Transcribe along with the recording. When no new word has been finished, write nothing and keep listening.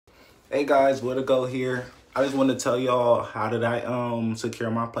Hey guys, where to go here? I just want to tell y'all how did I secure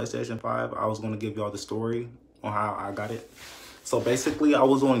my PlayStation 5. I was gonna give y'all the story on how I got it. So basically I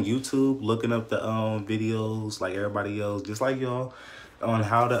was on YouTube looking up the videos like everybody else, just like y'all, on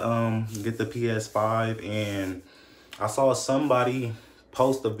how to get the PS5, and I saw somebody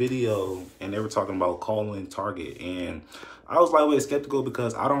post a video and they were talking about calling Target, and I was like, wait, skeptical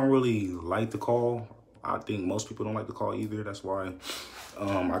because I don't really like to call. I think most people don't like to call either. That's why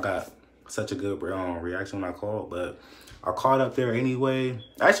I got such a good reaction when I called, but I called up there anyway.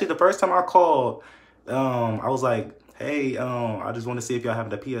 Actually, the first time I called, I was like, hey, I just want to see if y'all have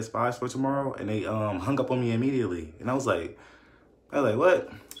the PS5s for tomorrow, and they hung up on me immediately, and I was like,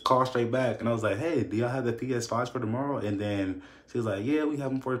 what? Call straight back, and I was like, hey, do y'all have the PS5s for tomorrow? And then she was like, yeah, we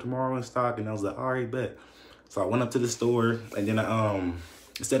have them for tomorrow in stock, and I was like, all right, bet. So I went up to the store, and then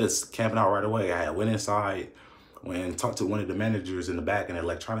instead of camping out right away, I went inside, went and talked to one of the managers in the back in the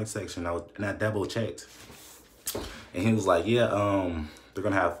electronics section. And I double checked, and he was like, yeah, they're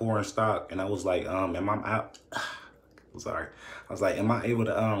gonna have 4 in stock. And I was like, am I out? I'm sorry. I was like, am I able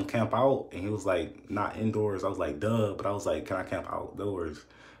to camp out? And he was like, not indoors. I was like, duh. But I was like, can I camp outdoors?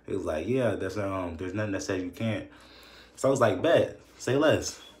 He was like, yeah, there's nothing that says you can't. So I was like, bet, say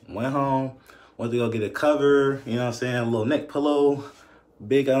less. Went home, went to go get a cover, you know what I'm saying, a little neck pillow,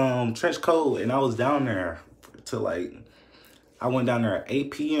 big trench coat, and I was down there till I went down there at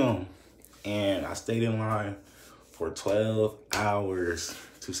 8 p.m. and I stayed in line for 12 hours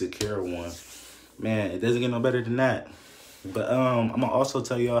to secure one. Man, it doesn't get no better than that. But I'm gonna also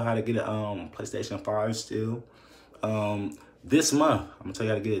tell y'all how to get a PlayStation 5 still. This month, I'm gonna tell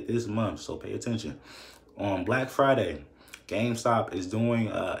you how to get it this month, so pay attention. On Black Friday, GameStop is doing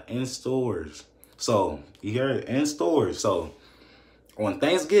in stores. So you hear it, in stores. So on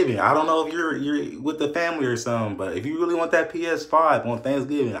Thanksgiving, I don't know if you're with the family or something, but if you really want that PS5 on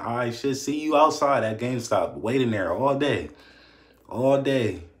Thanksgiving, I should see you outside at GameStop waiting there all day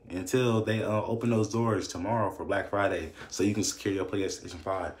until they open those doors tomorrow for Black Friday, so you can secure your PlayStation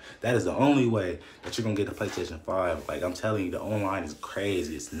 5. That is the only way that you're gonna get the PlayStation 5. Like, I'm telling you, the online is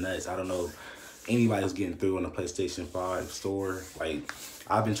crazy. It's nuts. I don't know if anybody's getting through on the PlayStation 5 store. Like,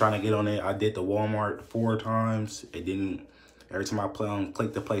 I've been trying to get on it. I did the Walmart 4 times. It didn't. Every time I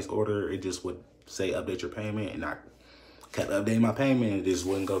click the place order, it just would say update your payment, and I kept updating my payment, and it just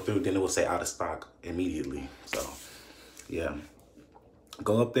wouldn't go through. Then it would say out of stock immediately. So, yeah.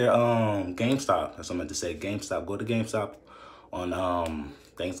 Go up there, GameStop. That's what I meant to say, GameStop. Go to GameStop on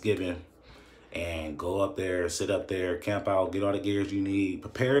Thanksgiving and go up there, sit up there, camp out, get all the gears you need.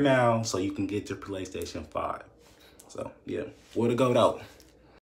 Prepare now so you can get your PlayStation 5. So, yeah. Where to go, though?